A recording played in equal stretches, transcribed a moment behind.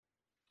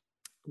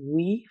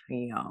we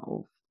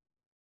have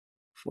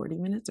 40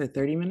 minutes or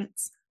 30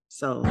 minutes.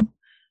 So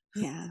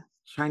Yeah,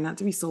 try not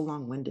to be so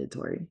long-winded,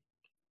 Torrie.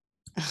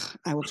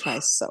 I will try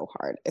so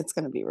hard. It's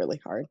going to be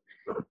really hard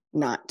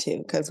not to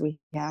because we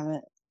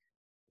haven't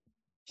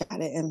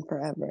got it in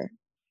forever.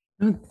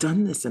 I haven't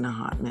done this in a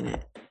hot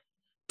minute.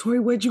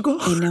 Torrie, where'd you go?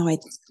 I know.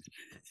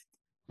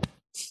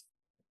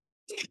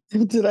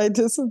 Did I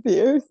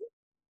disappear?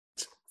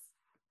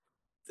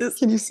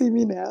 Can you see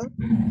me now?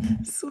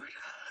 Sort of.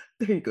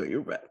 There you go.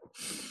 You're back.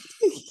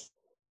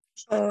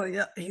 Oh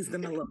yeah, he's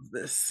gonna love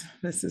this.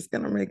 This is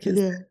gonna make his.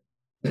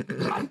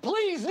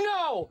 Please,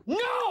 no.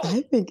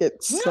 I think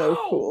it's so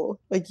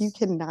cool. Like you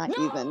cannot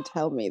even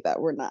tell me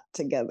that we're not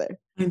together.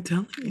 I'm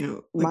telling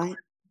you.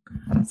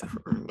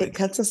 It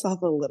cuts us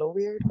off a little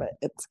weird, but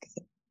it's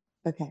good.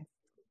 Okay.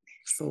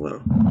 Just a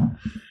little.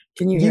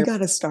 Can you? You got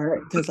to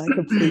start because I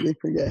completely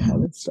forget how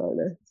to start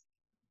it.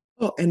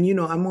 Oh, and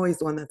I'm always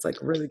the one that's like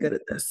really good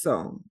at this,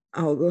 so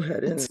I'll go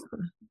ahead and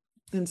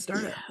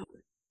start it.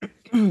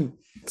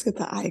 Let's get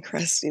the eye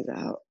crusties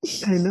out.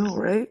 I know,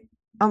 right?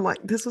 I'm like,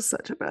 this was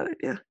such a bad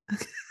idea.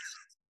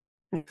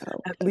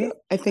 At least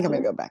I think I'm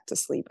gonna go back to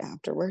sleep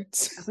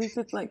afterwards. At least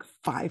it's like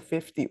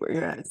 5:50 where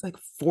you're at. It's like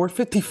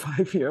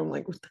 4:55 here. I'm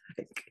like, what the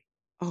heck?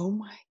 Oh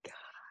my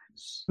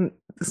gosh.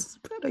 This is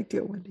a bad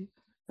idea, Wendy.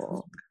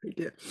 Oh, bad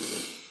idea.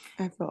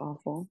 I feel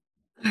awful.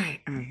 All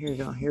right, here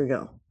we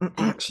go.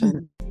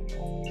 Action.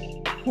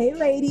 Hey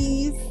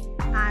ladies,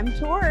 I'm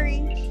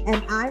Torrie.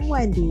 And I'm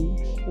Wendy.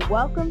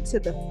 Welcome to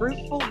the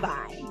Fruitful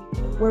Vine,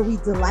 where we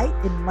delight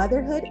in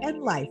motherhood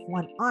and life,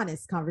 one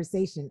honest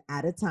conversation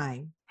at a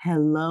time.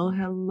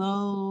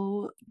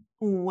 Hello.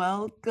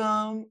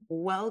 Welcome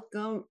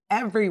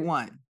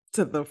everyone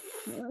to the.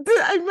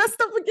 I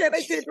messed up again.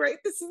 I did, right?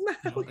 This is not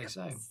how what they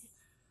say.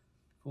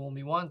 Fool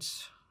me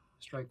once,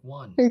 strike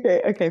one.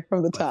 Okay,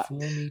 from the top. Fool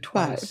me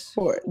twice. 5,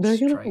 4. They're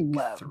gonna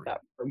love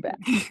that we're back.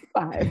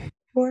 5,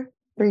 4,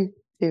 3,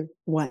 2,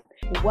 1.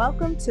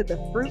 Welcome to the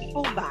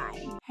Fruitful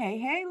Vine.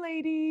 Hey,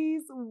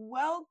 ladies.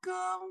 Welcome.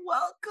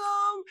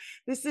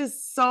 This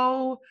is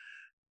so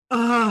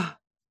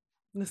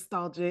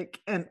nostalgic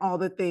and all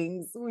the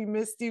things. We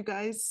missed you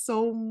guys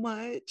so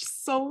much,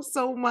 so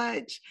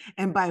much.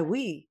 And by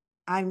we,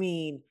 I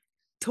mean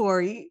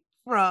Torrie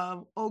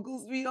from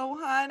Oglesby,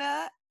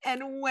 Ohana,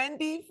 and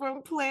Wendy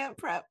from Plant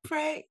Prep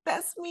Pray.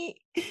 That's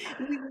me.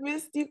 We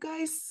missed you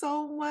guys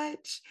so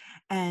much.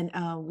 And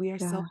we are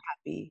so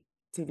happy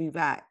to be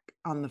back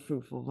on the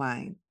Fruitful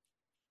Vine.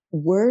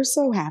 We're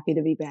so happy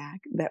to be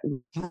back that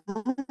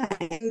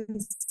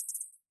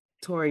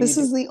Torrie, this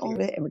is the only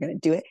bit, and we're gonna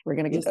do it. We're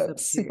gonna get up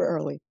super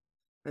early.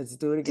 Let's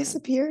do it again.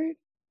 Disappeared?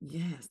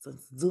 Yes,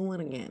 let's do it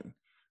again.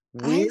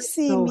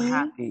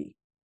 Happy.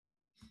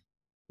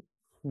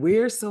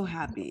 We're so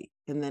happy.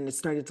 And then it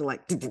started to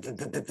like.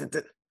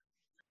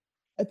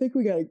 I think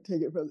we gotta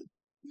take it from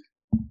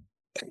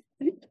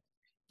the.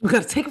 We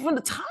gotta take it from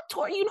the top,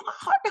 Torrie. You know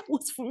how hard that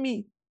was for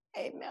me.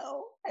 I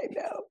know.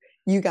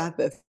 You got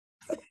this.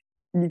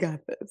 I'm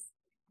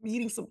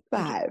eating some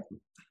 5,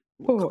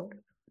 4,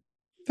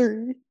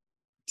 3,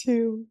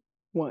 2,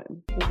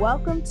 1.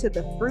 Welcome to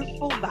the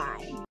Fruitful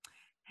Vine.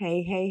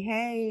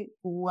 Hey.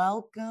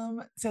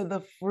 Welcome to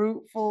the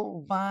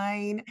Fruitful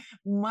Vine.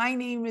 My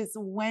name is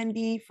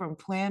Wendy from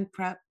Plan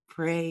Prep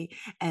Pray,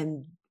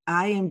 and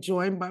I am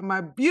joined by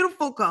my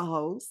beautiful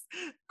co-host,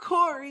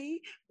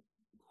 Corey.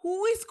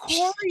 Who is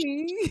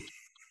Corey?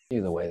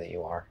 You the way that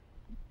you are.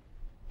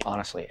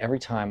 Honestly, every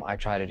time I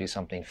try to do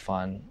something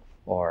fun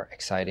or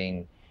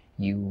exciting,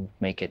 you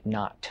make it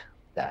not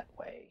that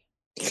way.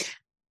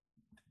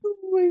 Oh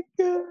my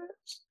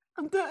gosh.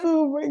 I'm done.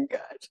 Oh my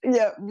gosh.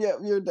 Yep,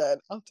 you're done.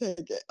 I'll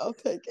take it. Oh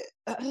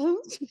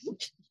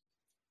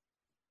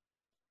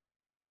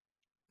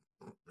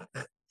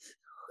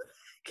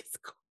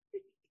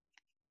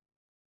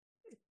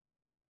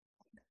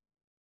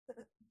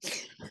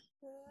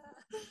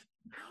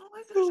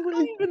my gosh, I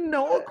don't even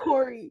know a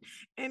Corey.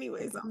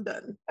 Anyways, I'm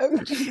done.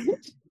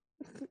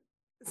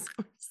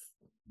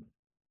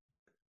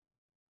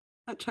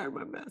 I tried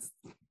my best.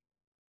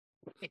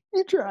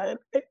 You tried.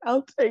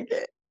 I'll take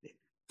it.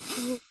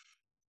 Oh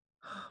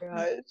my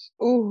gosh.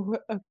 Ooh.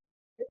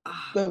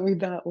 Let me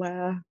not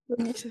laugh.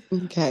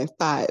 Okay,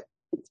 5,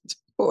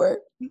 4,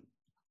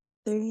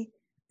 3,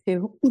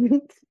 2.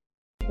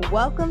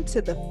 Welcome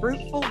to the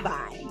Fruitful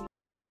Vine.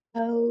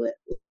 Hello,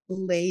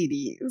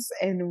 ladies,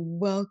 and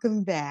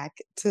welcome back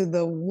to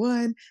the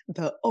one,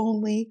 the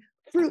only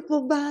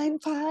Fruitful Vine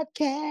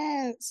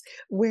podcast,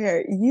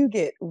 where you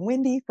get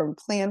Wendy from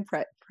Plan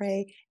Prep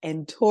Pray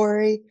and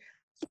Torrie.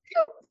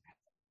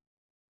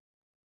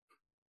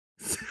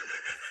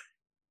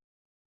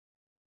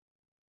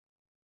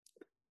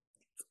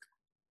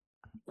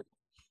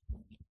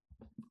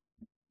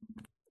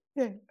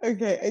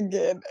 Okay,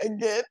 again.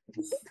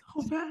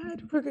 So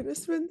bad. We're gonna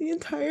spend the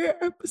entire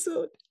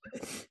episode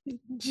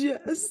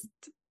just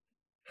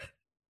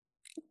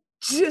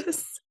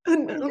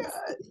God,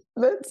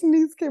 that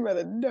sneeze came out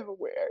of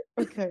nowhere.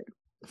 Okay,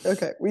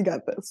 we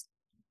got this.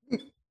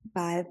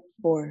 5,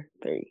 4,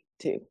 3,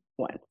 2,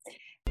 1.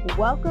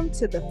 Welcome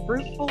to the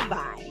Fruitful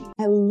Vine.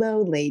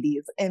 Hello,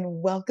 ladies,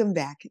 and welcome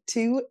back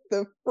to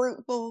the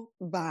Fruitful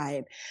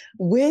Vine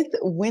with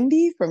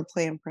Wendy from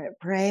Plan, Prep,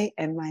 Pray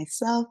and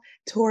myself,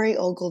 Torrie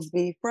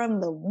Oglesby from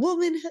the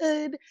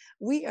Womanhood.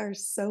 We are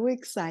so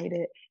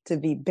excited to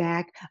be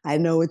back. I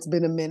know it's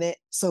been a minute,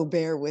 so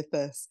bear with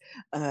us.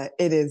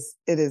 It is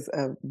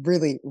a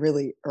really,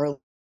 really early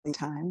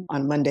time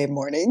on Monday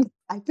morning.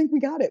 I think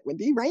we got it,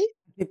 Wendy, right?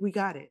 I think we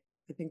got it.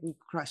 I think we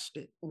crushed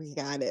it. We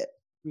got it.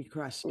 We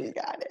crushed We it.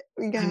 got it.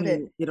 We got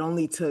it. It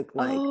only took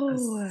like Oh.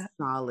 a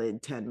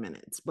solid 10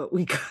 minutes, but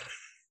we got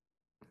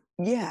it.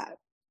 Yeah.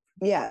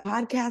 Yeah.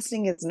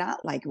 Podcasting is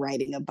not like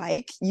riding a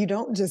bike. You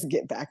don't just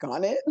get back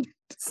on it.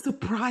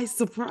 Surprise,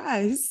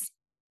 surprise.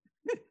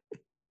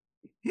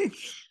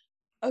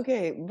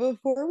 Okay.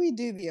 Before we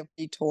do the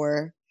update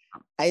tour,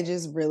 I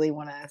just really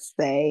want to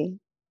say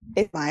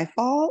it's my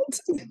fault.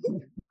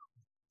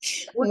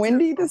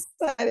 Wendy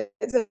decided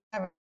to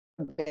have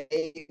a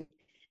baby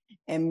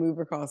and move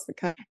across the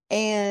country.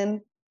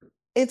 And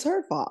it's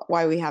her fault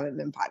why we haven't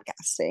been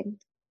podcasting.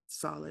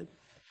 Solid.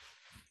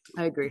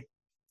 I agree.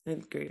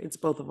 It's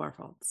both of our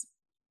faults.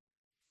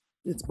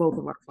 It's both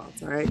of our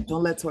faults. All right.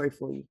 Don't let Torrie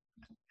fool you.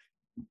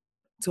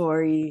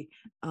 Torrie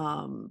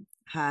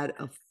had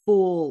a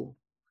full,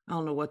 I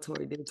don't know what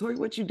Torrie did. Torrie,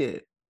 what you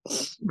did?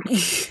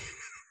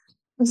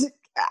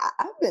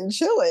 I've been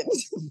chilling.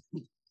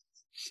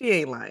 She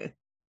ain't lying.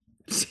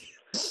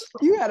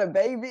 You had a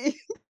baby.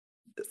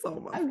 It's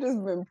all my I've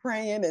just been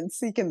praying and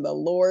seeking the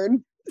Lord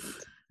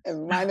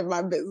and minding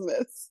my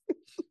business.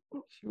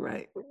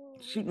 Right.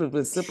 She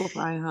was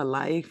simplifying her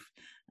life.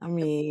 I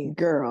mean,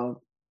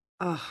 girl,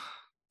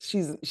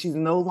 she's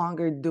no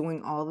longer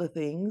doing all the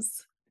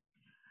things.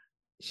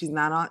 She's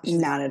not on. She's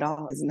not at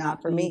all. It's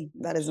not for me.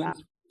 That is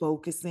not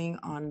focusing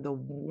on the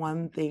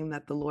one thing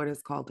that the Lord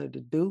has called her to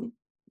do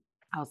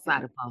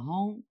outside of her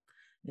home,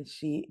 and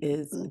she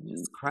is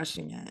just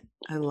crushing it.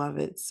 I love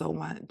it so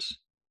much.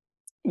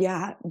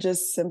 Yeah,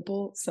 just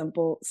simple.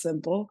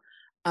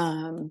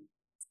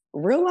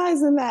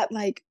 Realizing that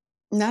like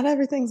not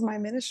everything's my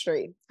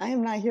ministry. I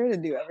am not here to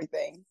do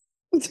everything.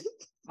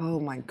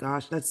 Oh my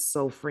gosh, that's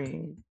so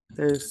freeing.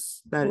 That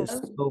is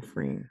so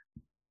freeing.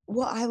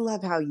 Well, I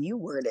love how you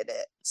worded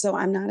it. So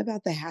I'm not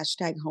about the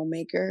hashtag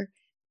homemaker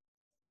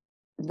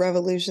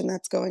revolution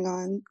that's going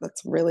on.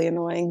 That's really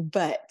annoying,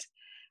 but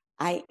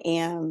I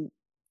am.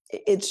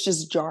 It's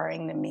just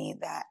jarring to me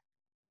that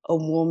a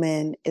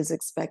woman is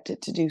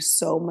expected to do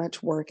so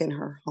much work in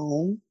her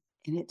home,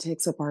 and it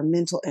takes up our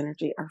mental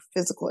energy, our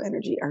physical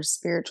energy, our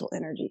spiritual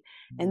energy.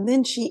 And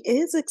then she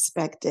is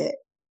expected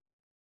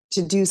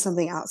to do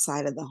something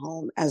outside of the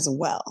home as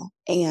well.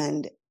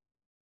 And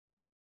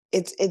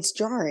it's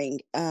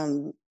jarring.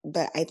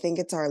 But I think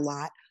it's our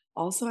lot.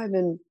 Also, I've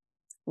been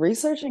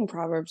researching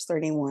Proverbs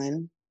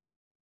 31.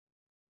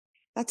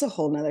 That's a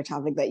whole nother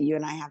topic that you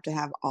and I have to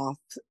have off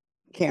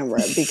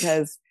camera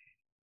because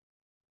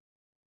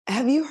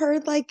have you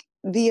heard like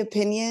the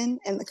opinion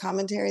and the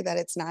commentary that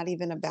it's not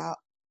even about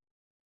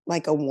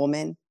like a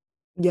woman?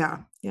 Yeah,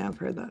 I've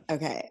heard that.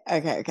 Okay.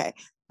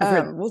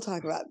 We'll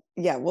talk about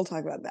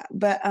that.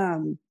 But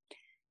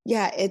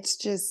yeah, it's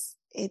just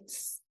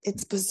it's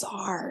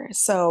bizarre.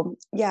 So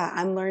yeah,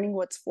 I'm learning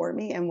what's for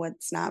me and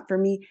what's not for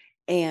me,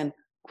 and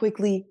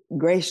quickly,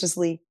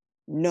 graciously,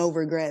 no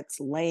regrets,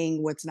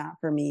 laying what's not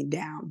for me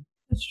down.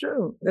 That's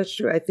true.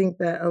 I think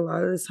that a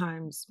lot of the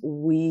times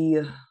we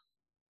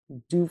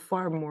do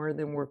far more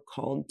than we're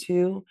called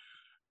to.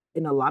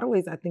 In a lot of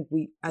ways, I think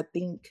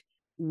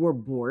we're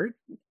bored,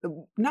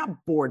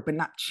 not bored, but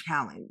not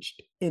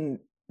challenged in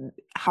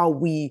how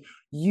we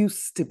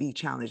used to be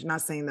challenged.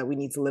 Not saying that we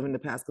need to live in the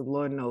past, because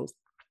Lord knows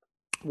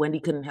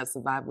Wendy couldn't have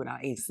survived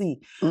without AC.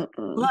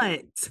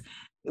 But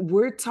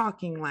we're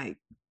talking like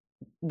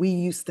we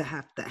used to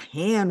have to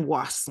hand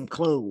wash some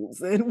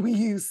clothes, and we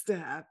used to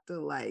have to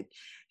like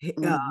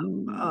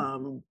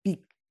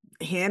be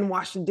hand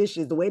washing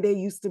dishes the way they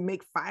used to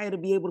make fire to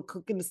be able to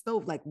cook in the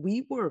stove. Like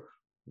we were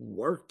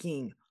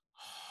working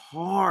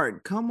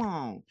hard. Come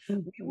on.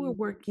 We were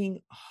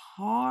working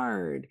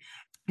hard.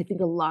 I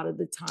think a lot of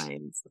the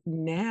times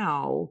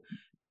now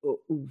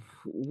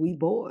we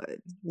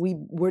bored.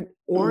 We're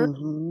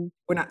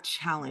not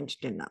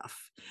challenged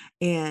enough.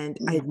 And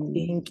I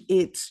think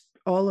it's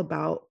all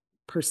about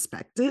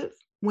perspective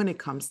when it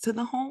comes to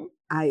the home.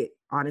 I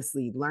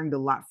honestly learned a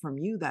lot from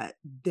you that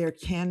there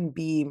can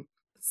be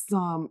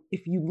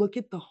if you look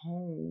at the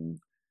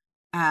home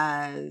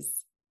as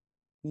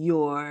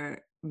your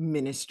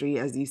ministry,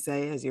 as you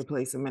say, as your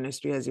place of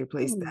ministry, as your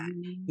place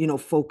that,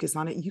 focus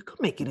on it, you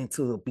could make it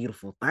into a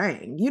beautiful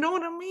thing. You know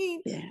what I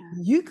mean? Yeah.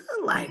 You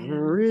could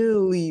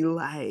really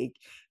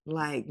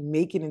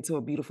make it into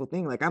a beautiful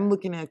thing. Like I'm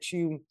looking at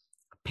you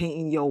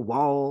painting your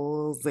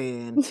walls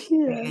and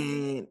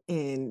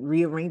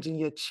rearranging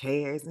your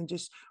chairs and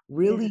just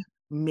really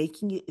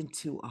making it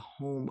into a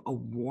home, a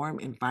warm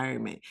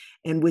environment.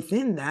 And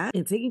within that,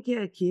 and taking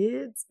care of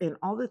kids and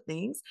all the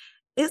things,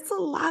 it's a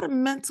lot of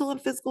mental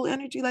and physical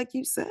energy, like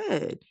you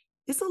said.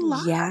 It's a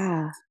lot.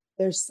 Yeah.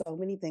 There's so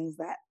many things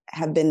that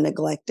have been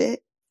neglected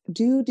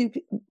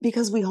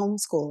because we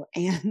homeschool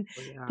and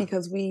Yeah.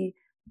 because we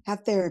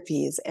have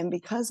therapies and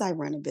because I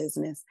run a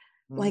business,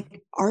 Mhm.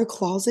 like our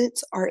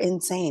closets are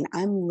insane.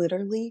 I'm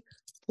literally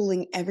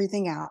pulling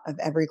everything out of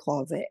every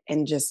closet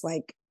and just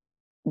like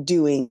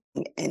doing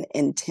an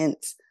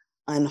intense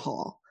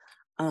unhaul.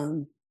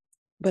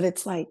 But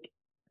it's like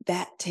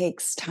that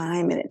takes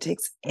time and it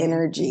takes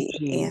energy,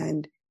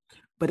 and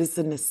but it's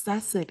a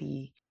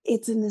necessity.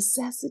 it's a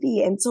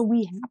necessity. And so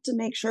we have to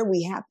make sure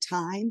we have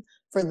time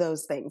for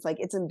those things. Like,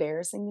 it's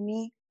embarrassing to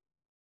me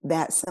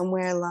that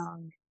somewhere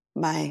along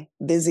my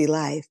busy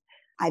life,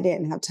 I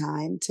didn't have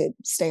time to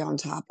stay on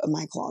top of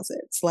my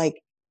closets.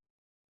 Like,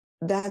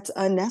 that's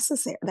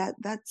unnecessary. I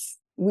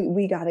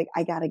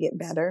gotta get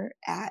better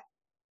at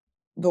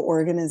the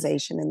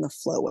organization and the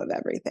flow of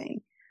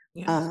everything.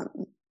 Yes.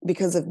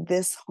 Because if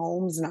this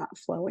home's not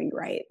flowing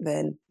right,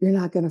 then you're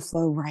not going to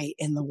flow right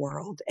in the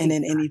world and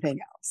in anything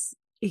else.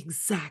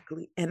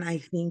 Exactly. And I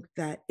think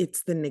that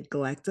it's the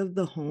neglect of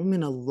the home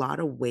in a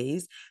lot of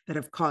ways that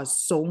have caused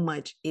so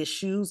much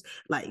issues.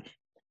 Like,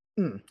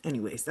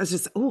 anyways, that's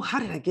just, how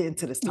did I get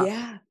into this topic?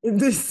 Yeah.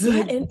 This,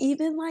 Yeah. And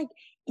even,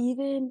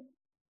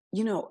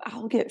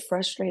 I'll get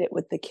frustrated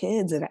with the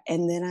kids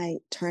and then I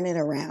turn it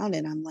around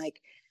and I'm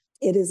like,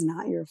 it is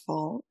not your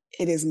fault.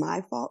 It is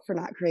my fault for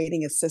not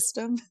creating a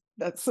system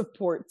that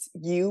supports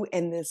you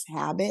and this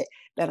habit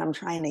that I'm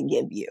trying to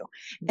give you.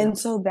 Yeah. And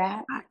so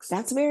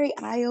that's very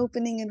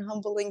eye-opening and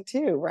humbling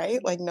too,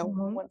 right? Like no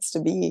one wants to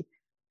be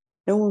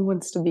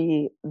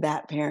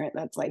that parent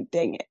that's like,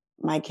 dang it,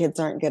 my kids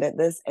aren't good at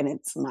this and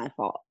it's my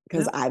fault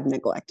because I've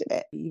neglected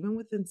it. Even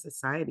within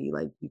society,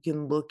 like you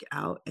can look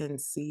out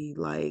and see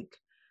like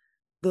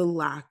the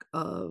lack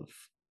of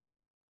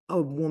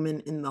a woman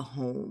in the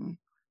home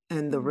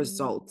and the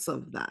results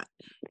of that.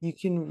 You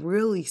can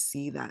really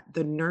see that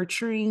the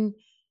nurturing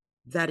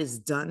that is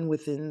done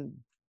within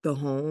the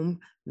home,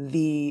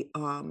 the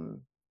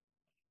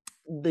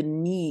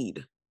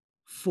need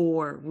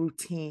for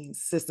routine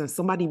systems,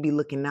 somebody be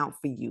looking out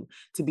for you,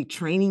 to be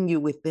training you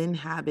within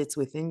habits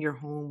within your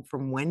home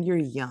from when you're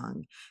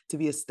young, to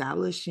be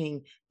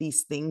establishing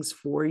these things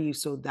for you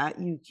so that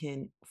you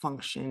can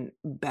function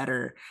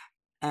better.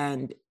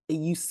 And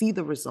you see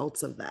the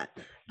results of that.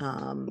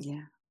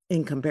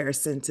 In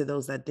comparison to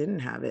those that didn't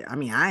have it. I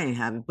mean, I didn't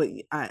have it, but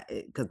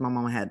because my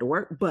mama had to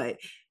work, but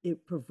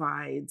it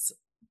provides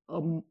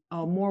a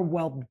more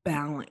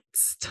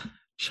well-balanced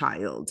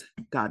child,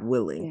 God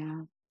willing.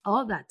 Yeah.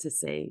 All that to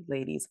say,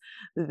 ladies,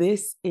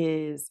 this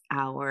is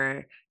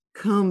our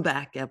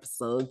comeback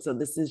episode. So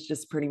this is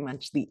just pretty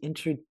much the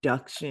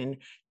introduction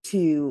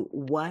to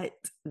what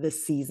the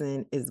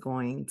season is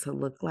going to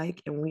look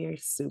like. And we are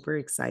super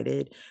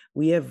excited.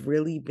 We have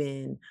really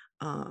been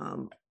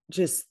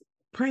just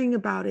praying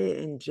about it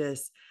and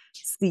just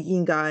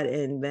seeking God.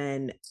 And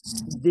then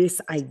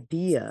this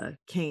idea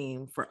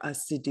came for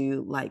us to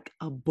do like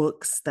a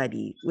book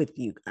study with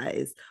you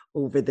guys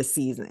over the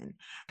season.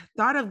 I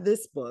thought of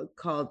this book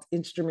called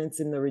Instruments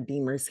in the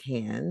Redeemer's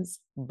Hands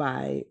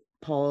by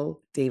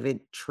Paul David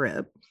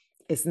Tripp.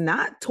 It's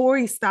not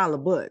Torrie's style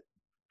of book,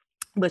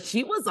 but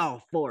she was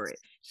all for it.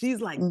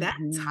 She's like, that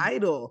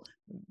title.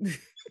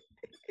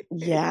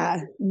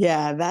 Yeah,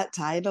 that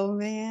title,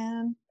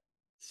 man.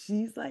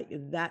 She's like,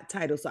 that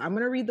title. So I'm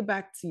going to read the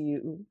back to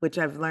you, which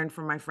I've learned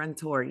from my friend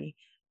Torrie.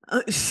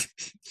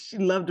 She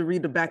loved to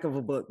read the back of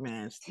a book,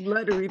 man. She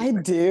loved to read. I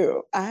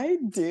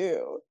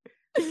do.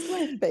 It's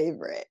my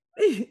favorite.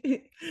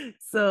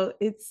 So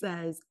it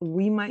says,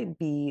 we might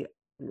be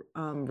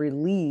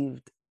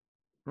relieved.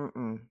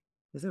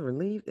 Is it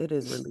relieved? It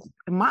is relieved.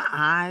 My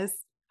eyes.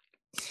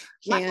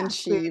 Can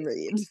she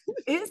read?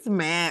 It's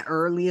mad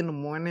early in the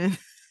morning.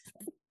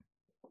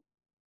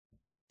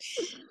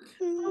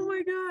 Oh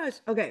my gosh.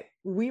 Okay.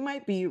 We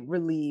might be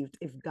relieved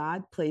if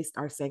God placed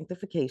our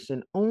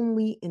sanctification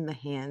only in the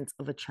hands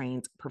of a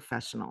trained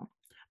professional,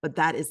 but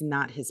that is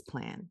not his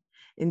plan.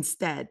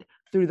 Instead,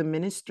 through the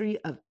ministry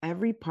of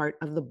every part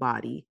of the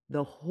body,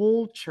 the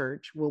whole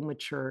church will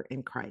mature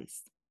in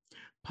Christ.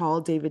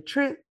 Paul David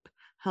Tripp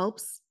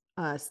helps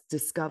us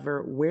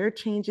discover where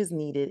change is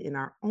needed in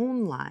our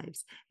own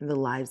lives and the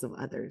lives of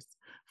others.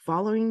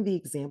 Following the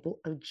example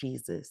of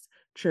Jesus,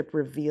 Tripp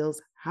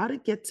reveals how to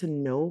get to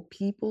know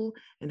people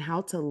and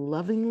how to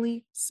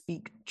lovingly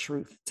speak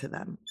truth to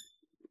them.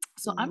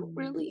 So I'm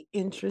really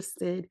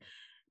interested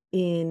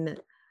in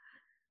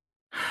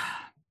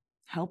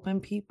helping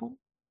people.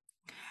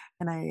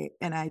 And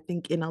I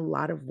think in a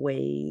lot of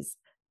ways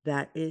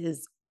that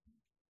is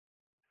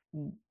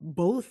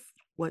both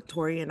what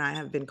Torrie and I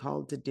have been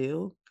called to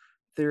do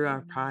through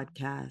our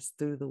podcast,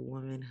 through the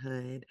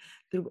womanhood,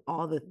 through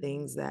all the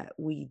things that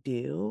we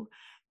do.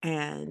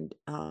 And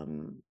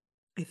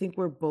I think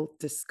we're both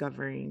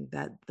discovering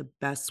that the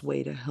best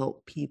way to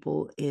help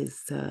people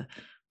is to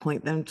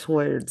point them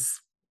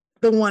towards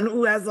the one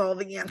who has all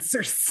the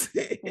answers.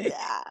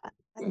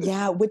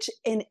 Yeah, which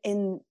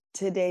in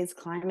today's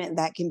climate,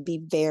 that can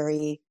be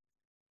very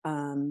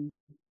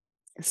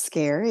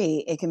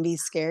scary. It can be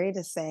scary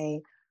to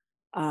say,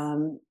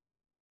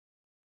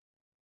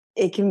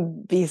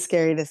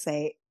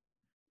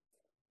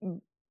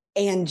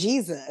 and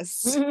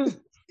Jesus,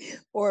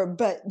 or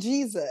but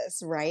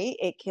Jesus, right?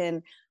 It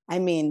can, I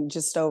mean,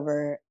 just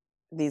over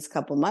these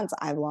couple months,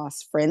 I've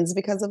lost friends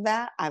because of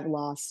that. I've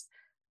lost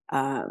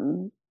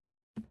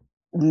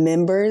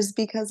members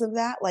because of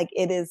that. Like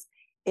it's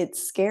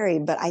scary,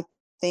 but I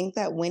think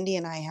that Wendy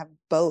and I have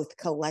both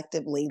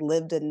collectively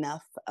lived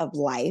enough of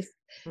life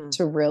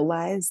to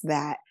realize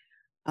that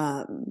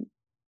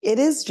it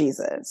is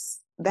Jesus.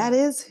 That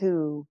is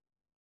who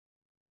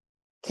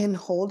can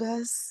hold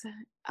us.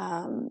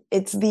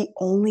 It's the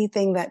only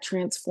thing that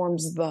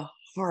transforms the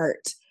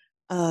heart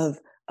of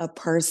a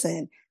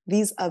person.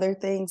 These other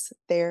things,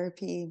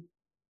 therapy,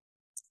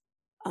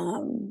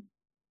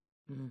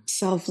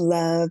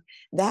 self-love,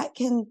 that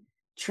can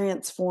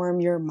transform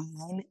your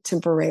mind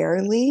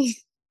temporarily.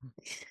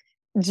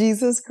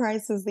 Jesus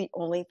Christ is the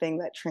only thing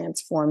that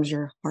transforms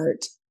your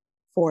heart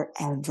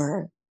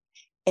forever.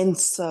 And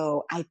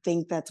so I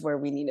think that's where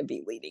we need to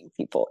be leading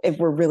people if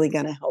we're really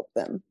going to help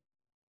them.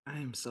 I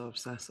am so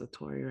obsessed with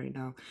Torrie right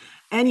now.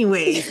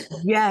 Anyways,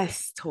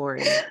 yes,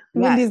 Torrie. Yes.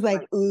 Wendy's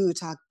like, ooh,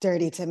 talk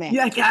dirty to me.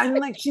 Yeah, I'm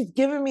like, she's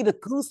giving me the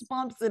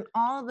goosebumps and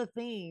all the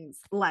things.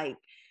 Like,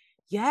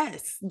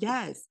 yes.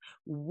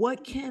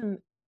 What can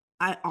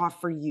I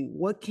offer you?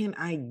 What can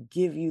I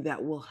give you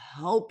that will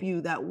help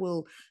you, that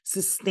will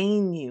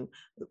sustain you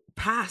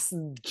past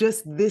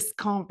just this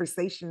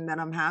conversation that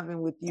I'm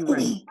having with you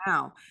right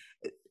now?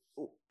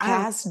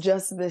 Past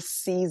just this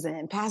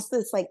season, past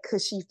this like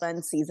cushy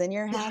fun season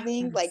you're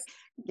having, like,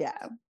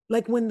 yeah.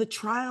 Like when the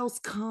trials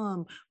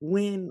come,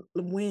 when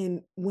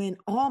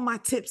all my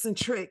tips and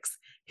tricks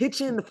hit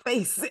you in the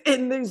face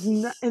and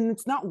and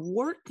it's not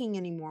working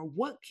anymore.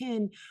 What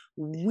can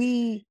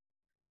we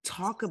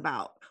talk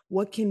about?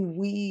 What can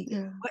we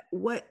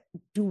what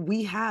do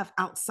we have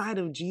outside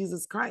of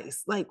Jesus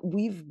Christ? Like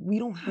we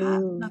don't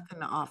have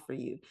nothing to offer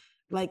you.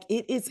 Like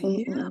it is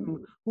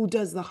him who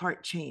does the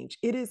heart change.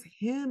 It is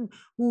him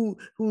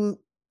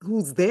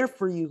who's there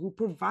for you, who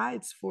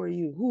provides for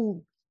you,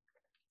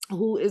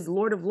 who is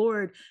Lord of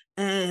Lord.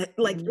 And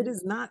like it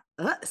is not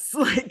us.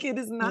 Like it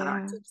is not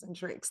our tips and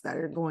tricks that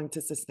are going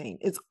to sustain.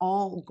 It's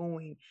all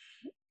going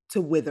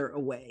to wither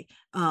away.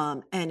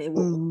 And it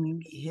will only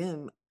be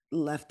him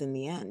left in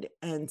the end.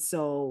 And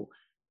so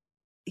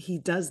he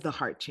does the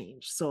heart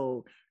change.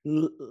 So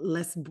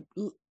let's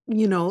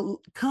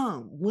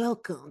come,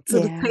 welcome to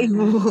the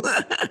table.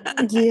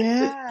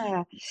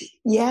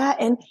 Yeah.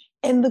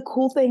 And the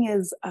cool thing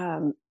is,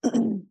 I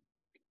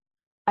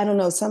don't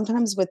know,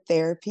 sometimes with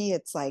therapy,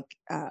 it's like,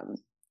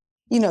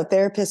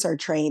 therapists are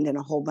trained in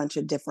a whole bunch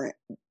of different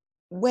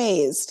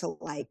ways to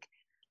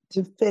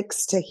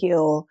fix, to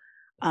heal,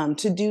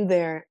 to do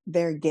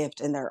their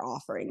gift and their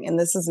offering. And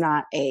this is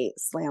not a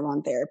slam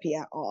on therapy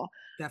at all.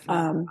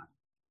 Definitely.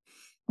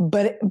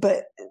 But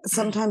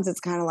sometimes it's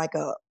kind of like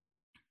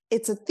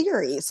it's a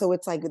theory. So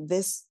it's like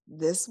this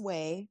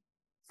way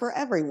for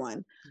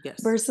everyone. Yes.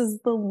 Versus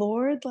the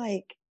Lord,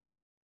 like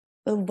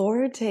the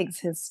Lord takes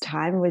his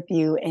time with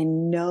you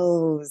and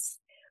knows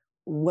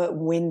what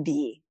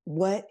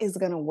is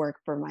going to work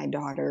for my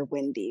daughter,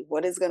 Wendy,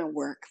 what is going to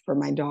work for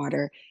my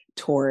daughter,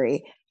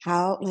 Torrie,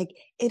 how, like,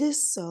 it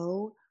is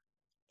so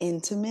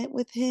intimate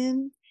with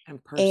him.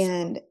 And personal.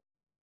 And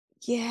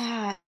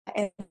yeah,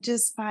 and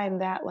just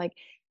find that like,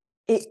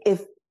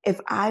 if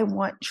I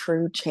want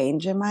true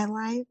change in my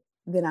life,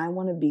 then I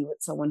want to be with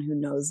someone who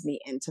knows me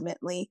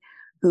intimately,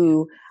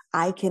 who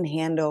I can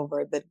hand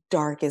over the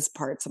darkest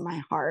parts of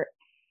my heart,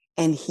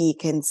 and he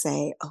can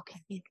say,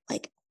 okay,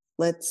 like,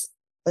 let's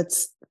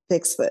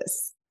fix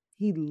this.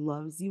 He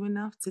loves you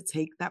enough to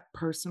take that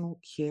personal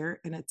care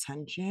and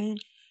attention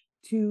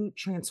to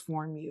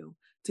transform you,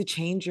 to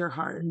change your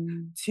heart,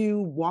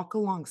 to walk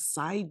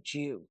alongside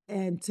you,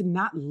 and to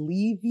not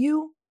leave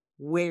you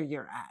where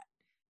you're at.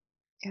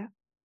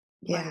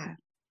 Yeah.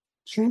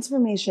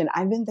 Transformation.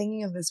 I've been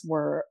thinking of this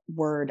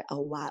word a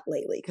lot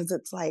lately, because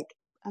it's like,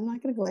 I'm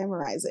not going to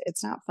glamorize it.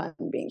 It's not fun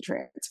being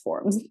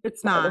transformed.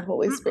 It's by not the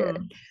Holy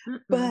Spirit.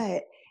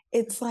 But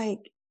it's like,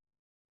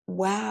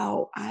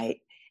 wow,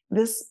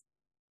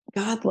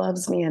 God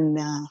loves me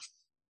enough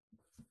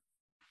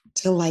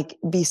to like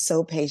be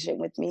so patient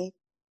with me,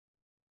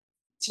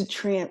 to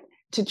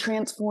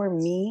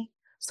transform me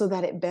so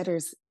that it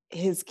betters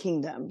his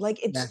kingdom.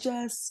 Like it's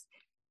just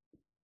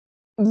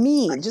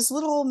me, just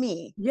little old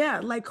me. Yeah,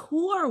 like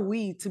who are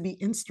we to be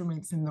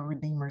instruments in the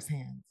Redeemer's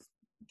hands?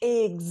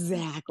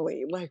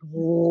 Exactly. Like,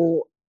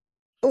 whoa,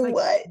 like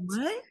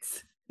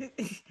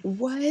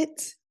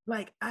what?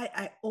 Like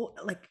I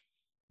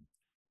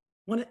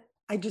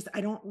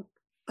don't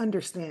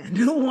understand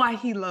why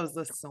he loves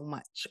us so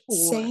much.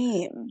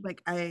 Same.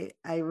 Like I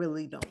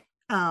really don't.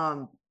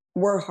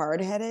 We're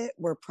hard-headed,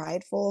 we're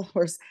prideful,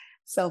 we're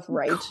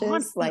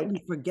self-righteous. Like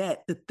we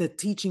forget the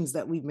teachings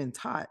that we've been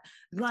taught.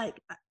 Like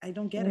I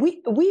don't get it.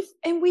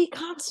 We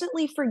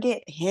constantly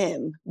forget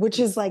him, which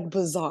is like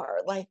bizarre.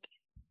 Like,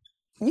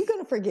 you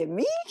gonna forget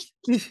me?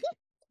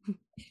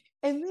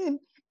 and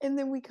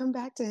then we come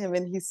back to him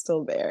and he's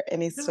still there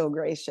and he's still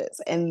gracious.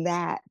 And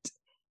that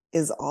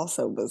is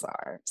also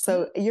bizarre.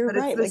 So you're But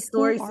it's right. the Like, who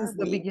story are since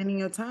the we?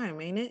 beginning of time,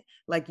 ain't it?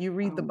 Like you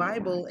read the Oh my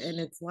Bible gosh. and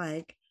it's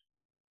like,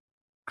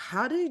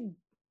 how did,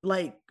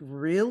 like,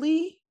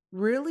 really?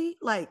 Really?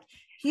 Like,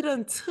 he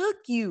done took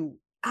you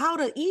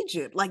out of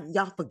Egypt. Like,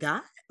 y'all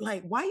forgot?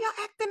 Like, why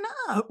y'all acting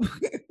up?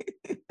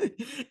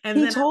 And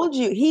He then told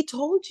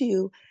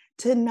you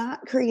to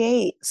not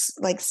create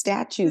like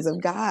statues of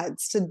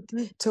gods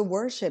to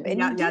worship, and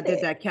you y'all did did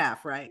it. that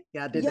calf, right?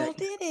 Y'all did Y'all that.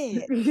 did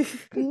it.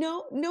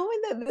 No, knowing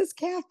that this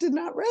calf did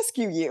not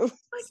rescue you.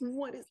 Like,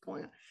 what is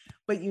going on?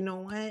 But you know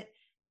what?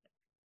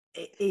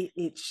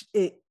 It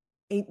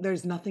ain't,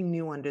 there's nothing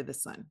new under the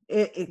sun.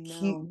 It No,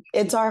 keep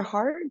it's our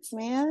hearts,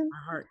 man.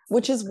 our hearts.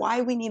 Which is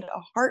why we need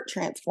a heart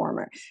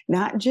transformer,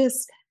 not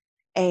just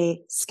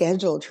a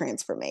schedule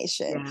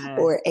transformation Yes.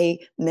 or a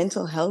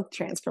mental health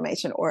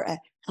transformation or a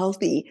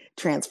healthy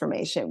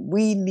transformation.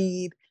 We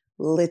need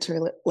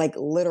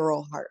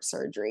literal heart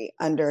surgery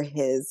under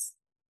his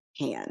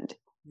hand.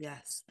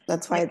 Yes.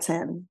 That's why it's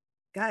him.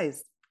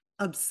 Guys,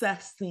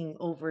 obsessing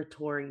over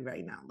Torrie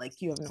right now.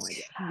 Like, you have no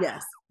idea.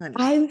 Yes, honey.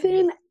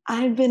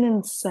 I've been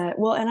in set.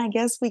 Well, and I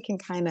guess we can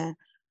kind of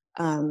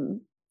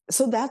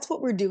so that's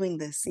what we're doing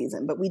this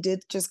season. But we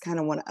did just kind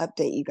of want to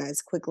update you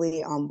guys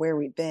quickly on where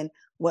we've been,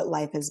 what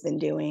life has been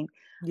doing.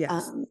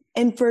 Yes.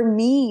 And for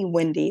me,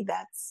 Wendy,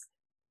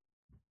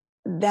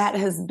 that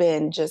has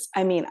been just,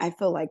 I mean, I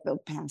feel like the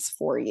past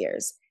 4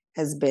 years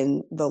has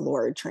been the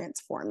Lord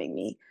transforming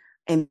me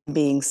and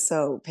being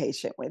so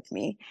patient with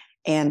me.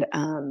 And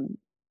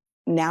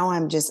now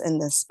I'm just in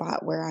this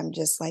spot where I'm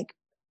just like,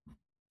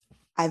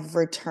 I've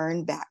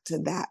returned back to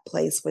that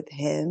place with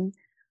him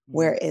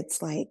where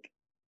it's like,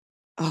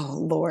 oh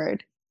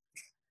Lord,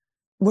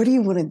 what do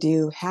you want to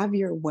do? Have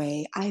your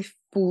way. I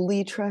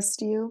fully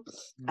trust you.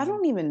 I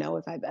don't even know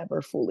if I've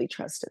ever fully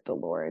trusted the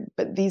Lord,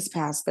 but these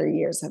past 3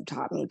 years have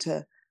taught me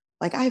to,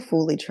 like, I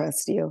fully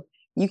trust you.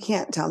 You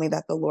can't tell me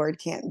that the Lord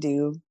can't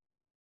do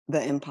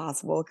the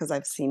impossible because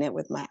I've seen it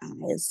with my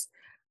eyes.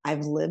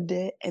 I've lived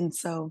it. And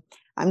so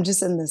I'm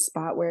just in this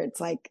spot where it's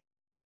like,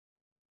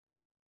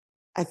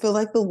 I feel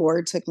like the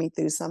Lord took me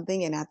through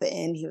something. And at the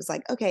end, he was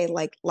like, okay,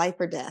 like life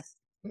or death.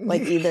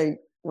 Like, either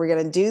we're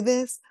going to do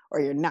this or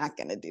you're not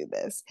going to do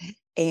this.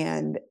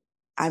 And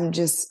I'm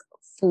just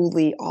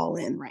fully all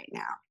in right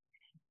now.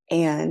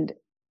 And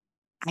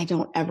I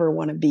don't ever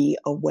want to be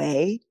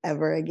away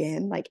ever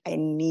again. Like, I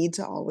need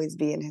to always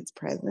be in his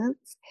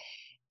presence.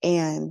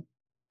 And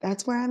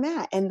that's where I'm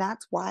at. And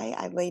that's why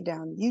I lay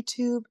down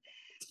YouTube.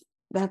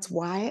 That's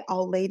why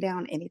I'll lay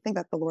down anything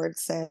that the Lord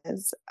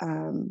says,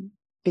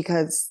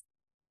 because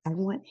I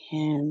want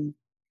him,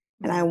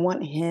 and I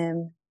want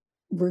him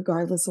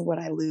regardless of what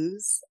I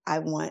lose. I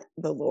want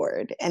the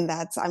Lord. And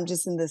I'm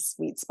just in this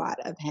sweet spot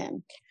of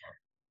him.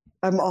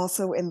 I'm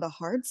also in the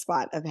hard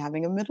spot of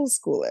having a middle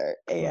schooler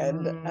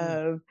and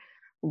of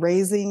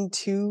raising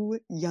 2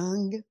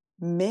 young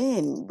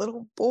men,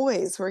 little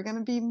boys who are going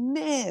to be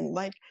men.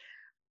 Like,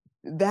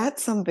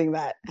 that's something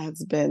that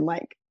has been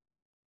like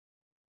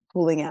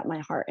pulling at my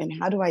heart. And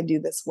how do I do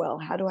this well?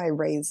 How do I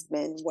raise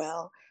men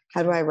well?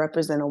 How do I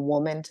represent a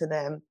woman to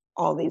them?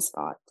 All these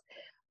thoughts.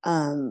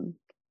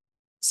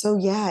 So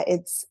yeah,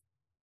 it's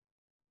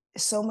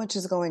so much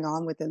is going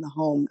on within the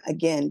home.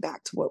 Again,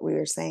 back to what we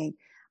were saying.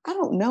 I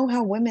don't know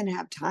how women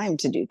have time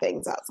to do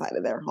things outside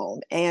of their home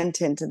and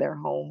tend to their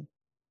home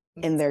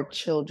and their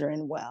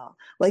children well.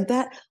 Like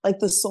that, like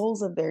the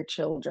souls of their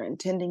children,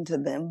 tending to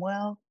them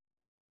well.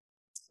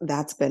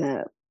 That's been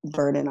a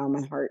burden on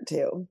my heart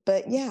too.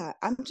 But yeah,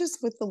 I'm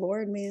just with the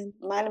Lord, man.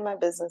 Minding my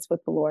business with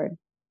the Lord.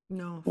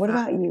 No. What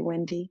about you,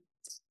 Wendy?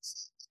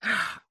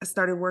 I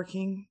started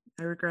working.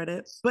 I regret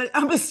it, but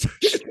I'm gonna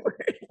start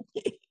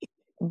working.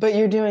 But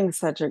you're doing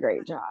such a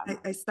great job.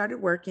 I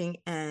started working,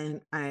 and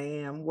I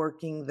am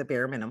working the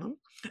bare minimum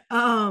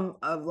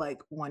of like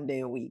 1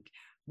 day a week.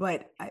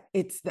 But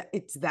it's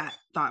that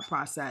thought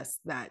process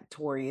that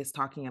Torrie is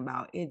talking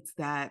about. It's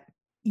that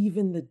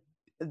even the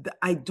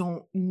I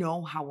don't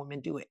know how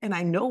women do it, and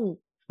I know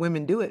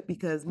women do it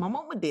because my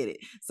mama did it.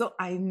 So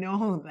I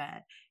know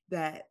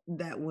that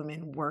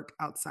women work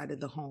outside of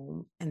the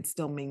home and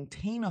still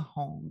maintain a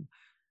home,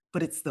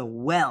 but it's the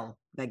well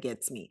that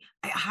gets me.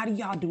 How do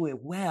y'all do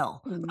it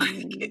well?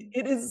 Like,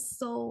 it is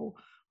so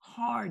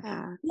hard.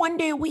 1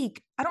 day a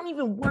week. I don't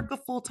even work a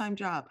full-time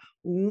job.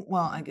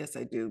 Well, I guess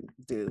I do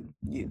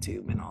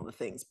YouTube and all the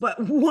things, but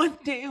 1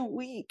 day a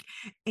week.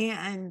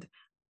 And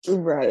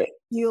right.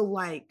 I feel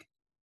like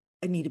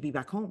I need to be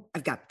back home.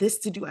 I've got this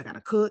to do. I got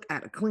to cook. I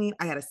got to clean.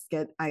 I got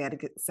to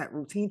get set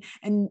routine.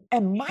 And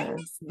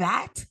minus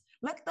that,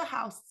 let the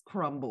house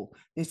crumble.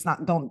 It's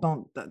not,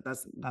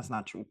 that's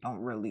not true.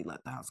 Don't really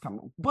let the house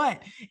crumble.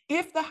 But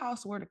if the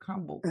house were to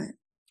crumble,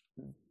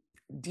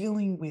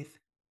 dealing with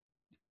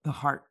the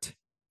heart,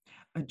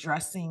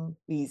 addressing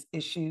these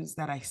issues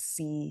that I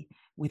see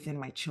within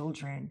my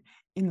children,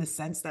 in the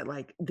sense that,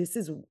 like, this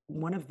is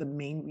one of the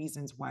main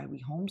reasons why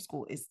we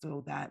homeschool, is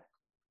so that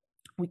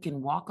we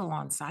can walk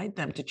alongside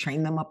them to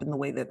train them up in the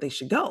way that they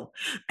should go.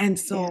 And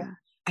so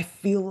I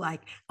feel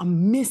like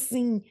I'm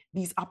missing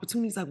these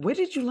opportunities. Like, where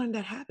did you learn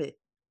that habit?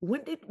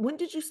 when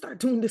did you start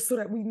doing this so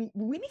that we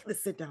need to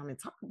sit down and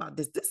talk about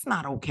this? This is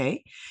not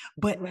okay.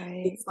 But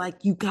it's like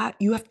you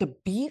have to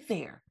be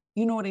there.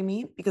 You know what I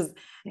mean? Because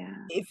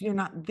if you're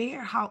not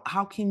there,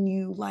 how can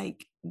you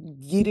like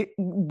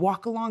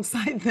walk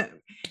alongside them?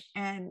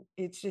 And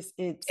it's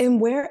and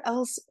where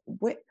else,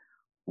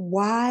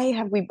 why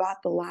have we bought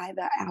the lie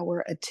that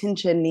our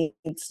attention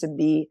needs to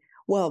be,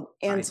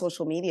 and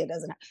social media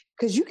doesn't,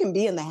 because you can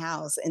be in the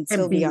house and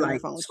still be on your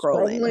phone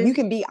scrolling. You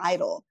can be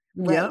idle,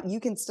 right? Yep.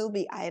 You can still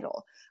be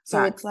idle.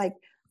 So it's like,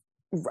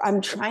 I'm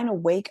trying to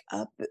wake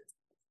up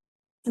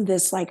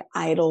this like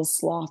idle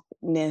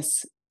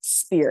slothness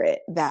spirit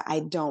that I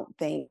don't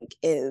think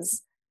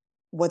is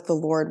what the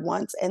Lord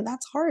wants. And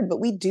that's hard, but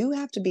we do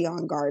have to be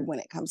on guard when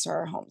it comes to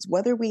our homes,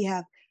 whether we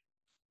have,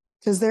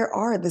 because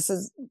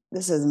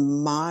this is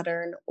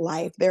modern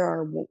life. There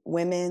are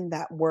women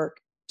that work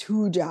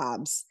 2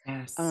 jobs.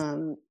 Yes.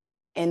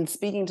 And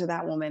speaking to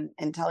that woman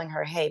and telling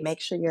her, hey,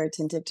 make sure you're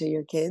attentive to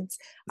your kids.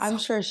 I'm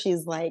sure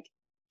she's like,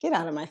 get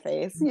out of my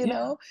face, you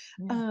know?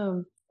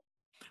 Yeah.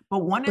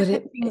 But one of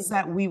the things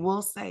that we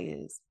will say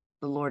is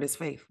the Lord is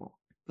faithful.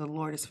 The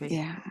Lord is faithful.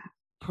 Yeah.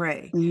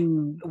 Pray.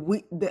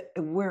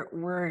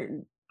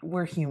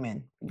 We're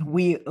human.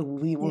 We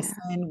will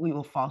sin. We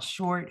will fall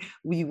short.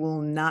 We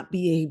will not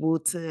be able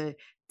to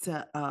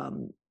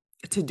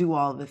do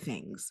all the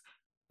things.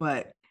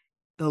 But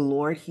the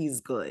Lord,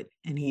 He's good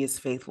and He is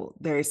faithful.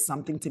 There is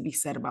something to be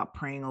said about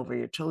praying over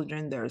your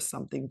children. There is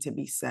something to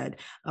be said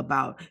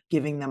about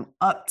giving them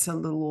up to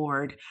the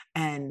Lord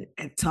and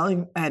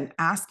telling and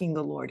asking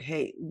the Lord,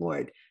 hey,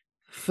 Lord,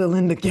 fill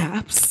in the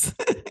gaps.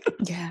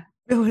 Yeah.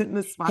 Fill in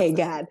the spots. Hey,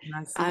 God,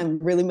 I'm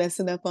really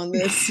messing up on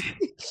this.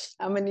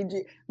 I'm going to need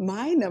you.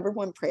 My number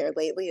one prayer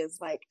lately is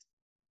like,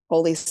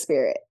 Holy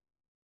Spirit,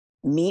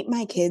 meet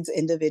my kids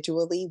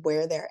individually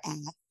where they're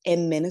at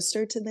and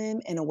minister to them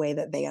in a way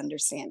that they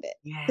understand it.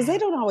 Because they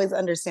don't always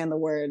understand the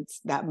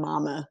words that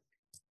mama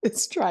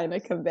is trying to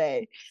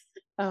convey.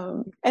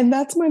 And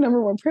that's my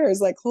number one prayer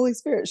is like, Holy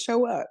Spirit,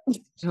 show up.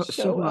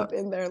 Show up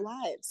in their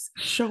lives.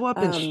 Show up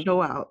and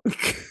show out.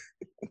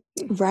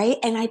 Right.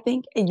 And I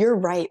think you're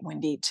right,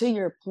 Wendy, to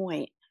your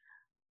point.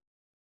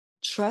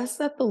 Trust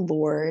that the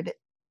Lord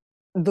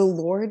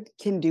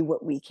can do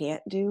what we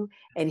can't do,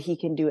 and He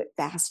can do it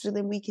faster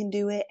than we can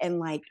do it. And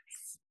like,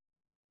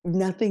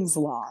 nothing's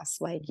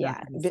lost. Like,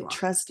 but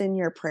trust in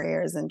your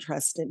prayers and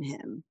trust in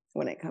Him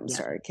when it comes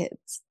to our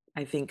kids.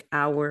 I think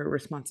our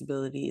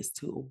responsibility is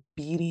to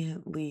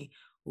obediently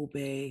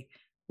obey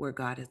where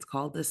God has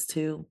called us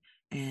to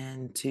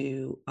and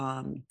to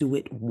do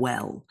it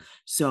well.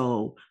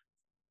 So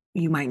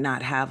you might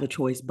not have a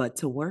choice but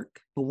to work,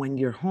 but when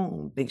you're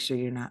home, make sure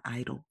you're not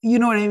idle. You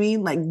know what I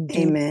mean? Like,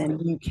 do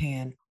what you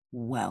can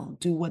well.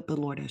 Do what the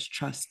Lord has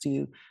trusted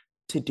you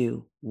to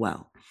do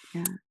well.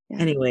 Yeah.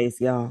 Anyways,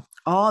 y'all,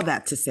 all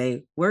that to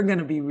say, we're going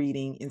to be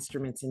reading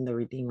Instruments in the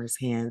Redeemer's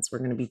Hands. We're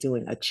going to be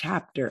doing a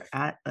chapter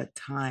at a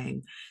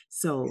time.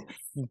 So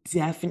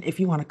definitely,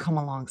 if you want to come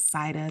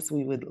alongside us,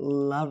 we would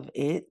love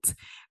it.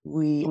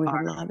 We would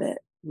love it.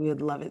 We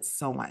would love it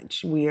so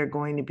much. We are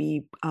going to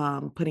be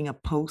putting a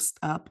post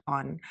up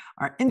on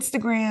our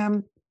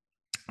Instagram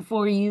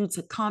for you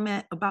to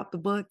comment about the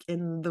book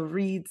and the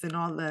reads and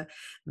all the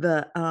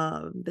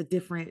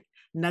different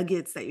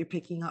nuggets that you're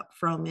picking up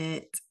from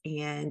it.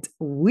 And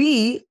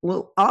we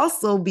will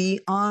also be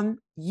on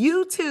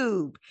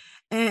YouTube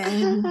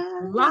and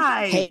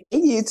live. Hey,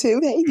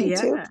 YouTube. Hey,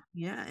 YouTube.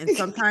 Yeah. And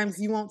sometimes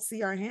you won't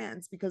see our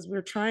hands because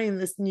we're trying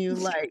this new,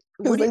 like,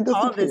 what do you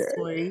call this,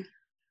 Torrie?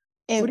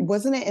 And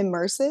wasn't it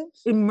immersive?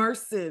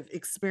 Immersive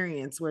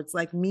experience where it's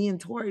like me and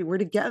Torrie, we're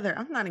together.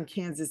 I'm not in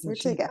Kansas and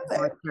she's in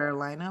North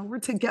Carolina. We're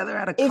together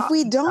at a coffee If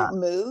we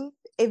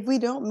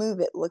don't move,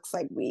 it looks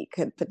like we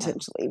could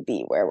potentially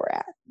be where we're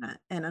at.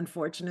 And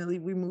unfortunately,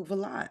 we move a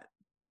lot.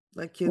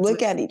 Like kids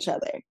look at each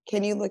other.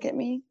 Can you look at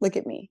me? Look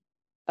at me.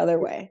 Other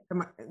way.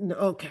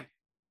 Okay.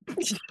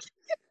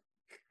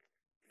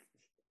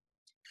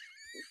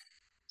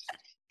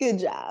 Good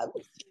job.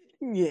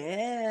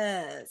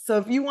 Yeah. So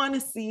if you want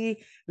to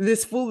see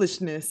this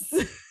foolishness,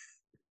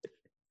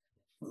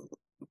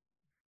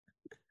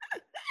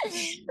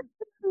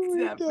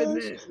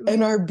 definitely.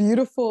 And our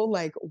beautiful,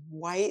 like,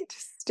 white,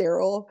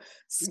 sterile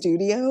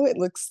studio, it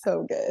looks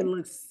so good. It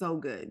looks so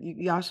good.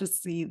 Y'all should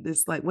see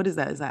this. Like, what is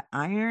that? Is that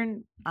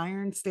iron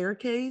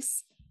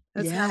staircase?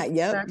 That's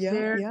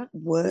yep.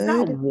 Wood. Is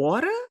that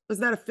water? Was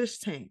that a fish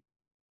tank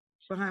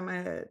behind my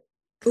head?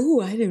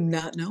 Ooh, I do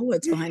not know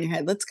what's behind your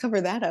head. Let's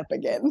cover that up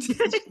again.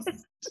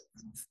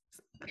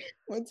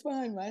 What's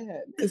behind my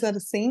head? Is that a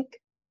sink?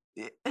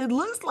 It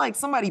looks like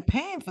somebody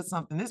paying for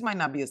something. This might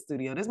not be a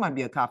studio. This might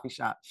be a coffee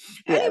shop.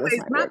 Yeah,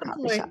 anyways, not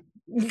the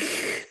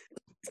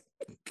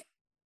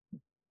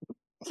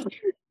point.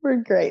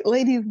 We're great.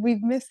 Ladies,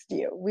 we've missed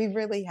you. We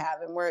really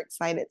have. And we're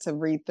excited to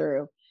read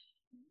through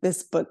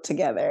this book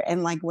together.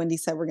 And like Wendy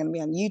said, we're going to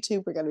be on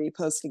YouTube. We're going to be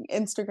posting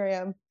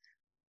Instagram.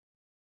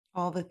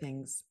 All the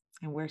things.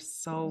 And we're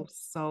so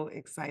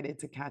excited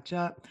to catch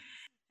up.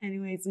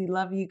 Anyways, we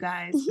love you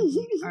guys.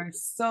 We are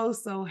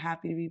so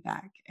happy to be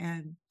back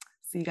and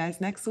see you guys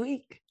next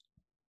week.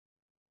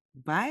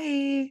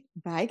 Bye.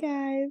 Bye,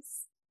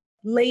 guys.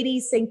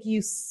 Ladies, thank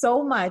you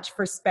so much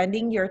for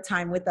spending your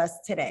time with us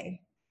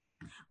today.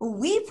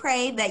 We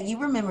pray that you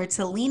remember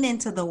to lean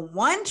into the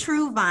one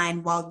true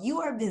vine while you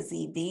are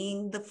busy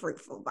being the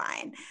fruitful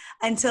vine.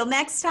 Until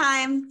next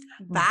time,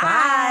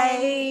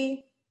 bye.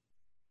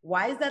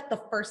 Why is that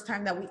the first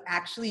time that we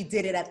actually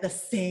did it at the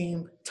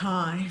same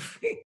time?